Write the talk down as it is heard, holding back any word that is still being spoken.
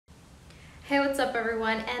Hey, what's up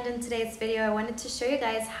everyone? And in today's video, I wanted to show you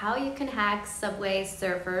guys how you can hack Subway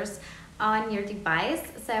Surfers on your device.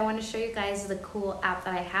 So I want to show you guys the cool app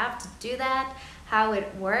that I have to do that, how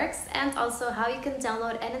it works, and also how you can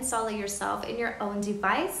download and install it yourself in your own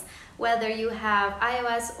device. Whether you have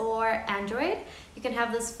iOS or Android, you can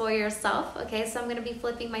have this for yourself. Okay, so I'm going to be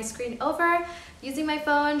flipping my screen over, using my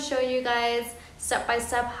phone, showing you guys step by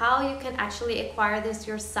step how you can actually acquire this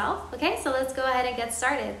yourself. Okay, so let's go ahead and get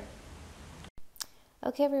started.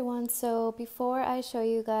 Okay everyone, so before I show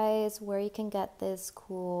you guys where you can get this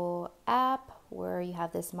cool app, where you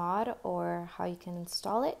have this mod, or how you can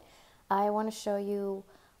install it, I want to show you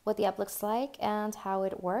what the app looks like and how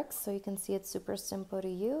it works, so you can see it's super simple to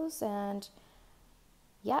use. And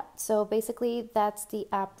yeah, so basically that's the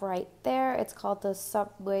app right there. It's called the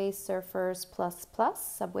Subway Surfers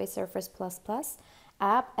Subway Surfers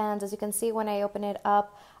app. And as you can see, when I open it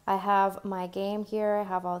up, I have my game here. I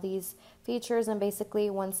have all these features, and basically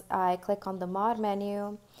once I click on the mod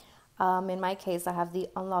menu, in my case I have the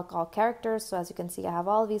unlock all characters. So as you can see, I have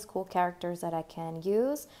all these cool characters that I can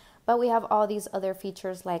use, but we have all these other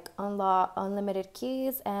features like unlock unlimited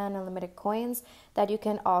keys and unlimited coins that you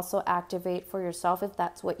can also activate for yourself if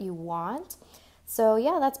that's what you want. So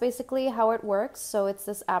yeah, that's basically how it works. So it's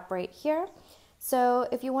this app right here. So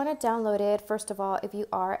if you want to download it, first of all, if you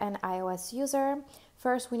are an iOS user,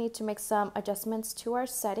 first we need to make some adjustments to our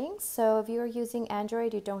settings. So if you're using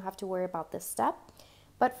Android, you don't have to worry about this step.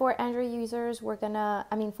 But for Android users, for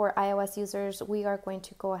iOS users, we are going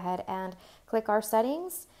to go ahead and click our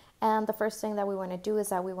settings. And the first thing that we want to do is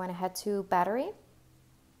that we want to head to battery.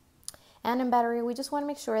 And in battery, we just want to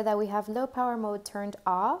make sure that we have low power mode turned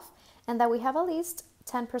off and that we have at least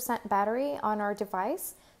 10% battery on our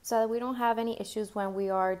device, so that we don't have any issues when we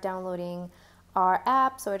are downloading our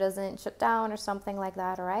app, so it doesn't shut down or something like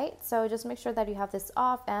that. All right, so just make sure that you have this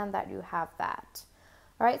off and that you have that.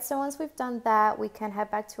 All right, so once we've done that, we can head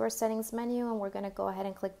back to our settings menu, and we're going to go ahead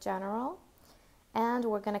and click general, and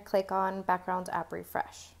we're going to click on background app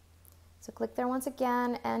refresh. So click there once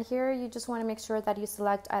again, and here you just want to make sure that you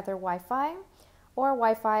select either Wi-Fi or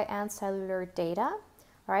Wi-Fi and cellular data.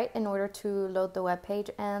 All right, in order to load the web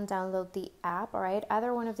page and download the app. All right,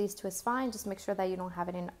 either one of these two is fine. Just make sure that you don't have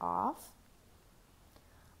it in off.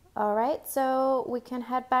 All right, so we can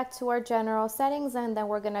head back to our general settings, and then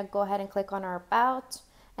we're gonna go ahead and click on our about.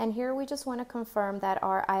 And here we just want to confirm that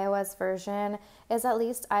our iOS version is at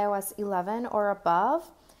least iOS 11 or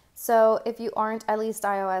above. So if you aren't at least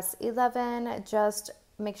iOS 11, just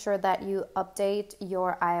make sure that you update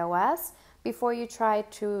your iOS before you try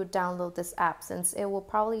to download this app, since it will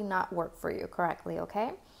probably not work for you correctly.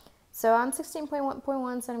 Okay, so I'm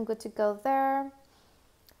 16.1.1, so I'm good to go there.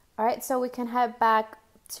 All right, so we can head back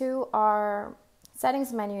to our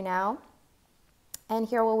settings menu now, and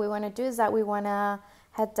here what we want to do is that we want to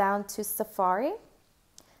head down to Safari.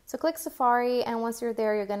 So click Safari, and once you're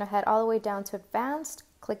there, you're going to head all the way down to advanced.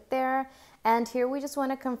 Click there, and here we just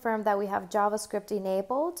want to confirm that we have JavaScript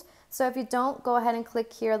enabled. So if you don't, go ahead and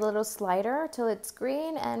click here the little slider till it's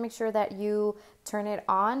green, and make sure that you turn it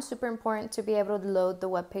on. Super important to be able to load the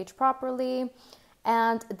web page properly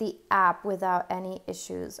and the app without any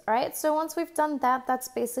issues. All right, so once we've done that, that's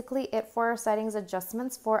basically it for our settings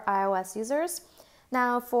adjustments for iOS users.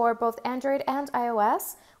 Now for both Android and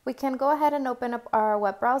iOS, we can go ahead and open up our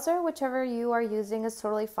web browser. Whichever you are using is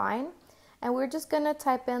totally fine. And we're just gonna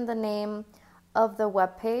type in the name of the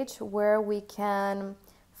web page where we can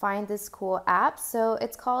find this cool app. So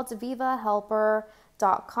it's called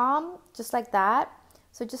vivahelper.com, just like that.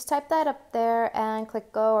 So just type that up there and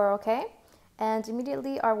click go or okay. And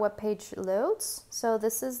immediately our web page loads. So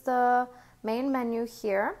this is the main menu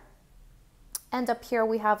here. And up here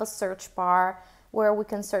we have a search bar where we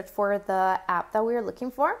can search for the app that we're looking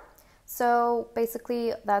for. So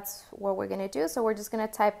basically that's what we're going to do. So we're just going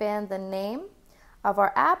to type in the name of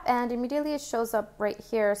our app, and immediately it shows up right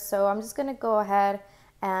here. So I'm just going to go ahead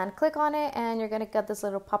and click on it, and you're going to get this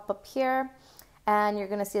little pop-up here, and you're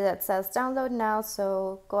going to see that it says download now.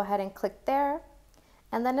 So go ahead and click there,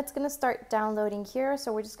 and then it's going to start downloading here.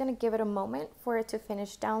 So we're just going to give it a moment for it to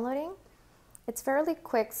finish downloading. It's fairly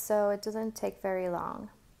quick, so it doesn't take very long.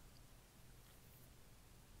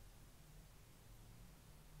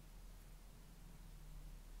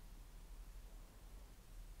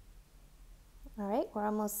 All right, we're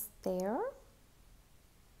almost there.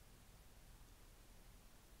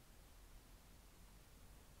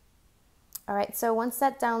 All right, so once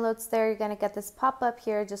that downloads there, you're gonna get this pop-up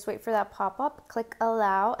here. Just wait for that pop-up, click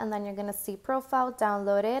allow, and then you're gonna see profile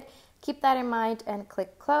downloaded. Keep that in mind and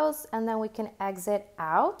click close, and then we can exit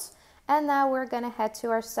out. And now we're gonna head to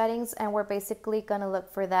our settings, and we're basically gonna look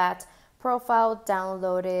for that profile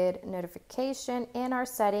downloaded notification in our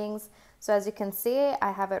settings. So as you can see,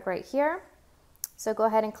 I have it right here. So go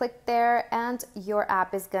ahead and click there and your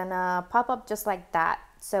app is gonna pop up just like that.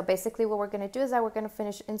 So basically what we're gonna do is that we're gonna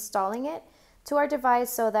finish installing it to our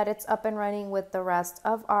device so that it's up and running with the rest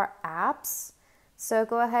of our apps. So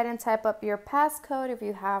go ahead and type up your passcode if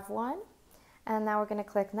you have one. And now we're gonna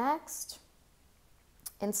click next,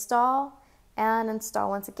 install, and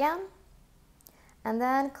install once again. And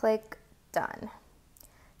then click done.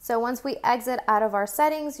 So once we exit out of our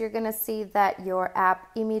settings, you're gonna see that your app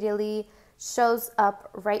immediately shows up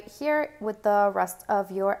right here with the rest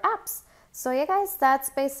of your apps. So yeah guys, that's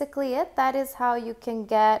basically it. That is how you can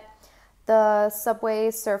get the Subway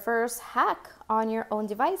Surfers hack on your own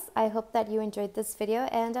device. I hope that you enjoyed this video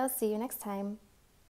and I'll see you next time.